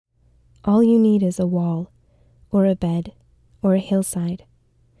All you need is a wall, or a bed, or a hillside.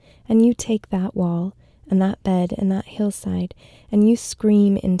 And you take that wall, and that bed, and that hillside, and you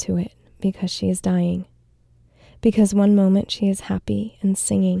scream into it because she is dying. Because one moment she is happy and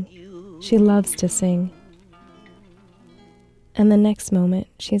singing. She loves to sing. And the next moment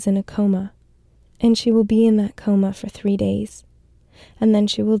she's in a coma, and she will be in that coma for 3 days. And then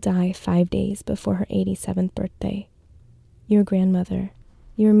she will die 5 days before her 87th birthday. Your grandmother,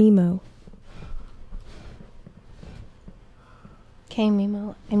 your Memo. Okay,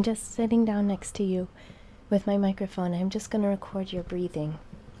 Memo, I'm just sitting down next to you with my microphone. I'm just going to record your breathing.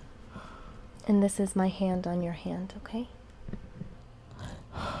 And this is my hand on your hand, okay?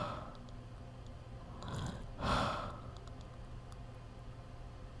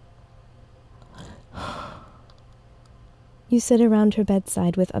 You sit around her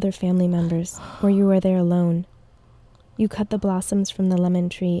bedside with other family members, or you are there alone. You cut the blossoms from the lemon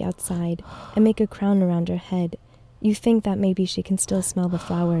tree outside and make a crown around her head. You think that maybe she can still smell the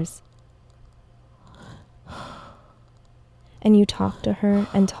flowers. And you talk to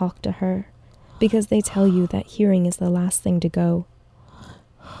her, because they tell you that hearing is the last thing to go.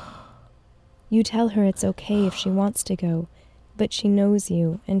 You tell her it's okay if she wants to go, but she knows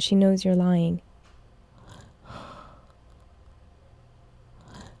you, and she knows you're lying.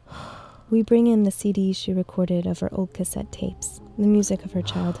 We bring in the CDs she recorded of her old cassette tapes, the music of her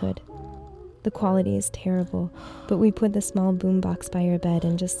childhood. The quality is terrible, but we put the small boombox by her bed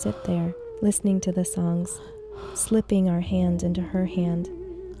and just sit there, listening to the songs, slipping our hand into her hand,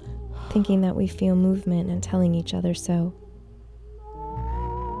 thinking that we feel movement and telling each other so.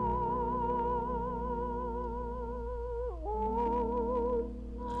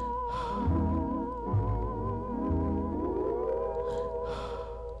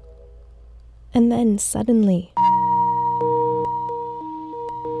 And then, suddenly,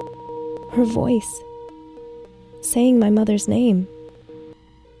 her voice, saying my mother's name.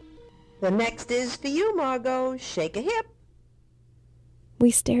 The next is for you, Margot. Shake a hip.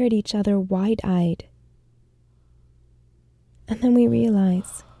 We stare at each other wide-eyed. And then we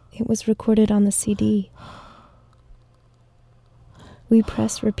realize it was recorded on the CD. We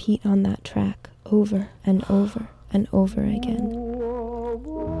press repeat on that track over and over and over again.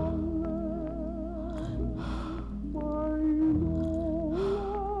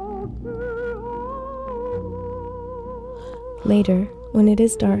 Later, when it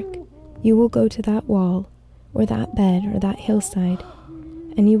is dark, you will go to that wall, or that bed, or that hillside,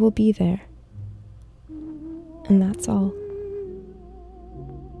 and you will be there. And that's all.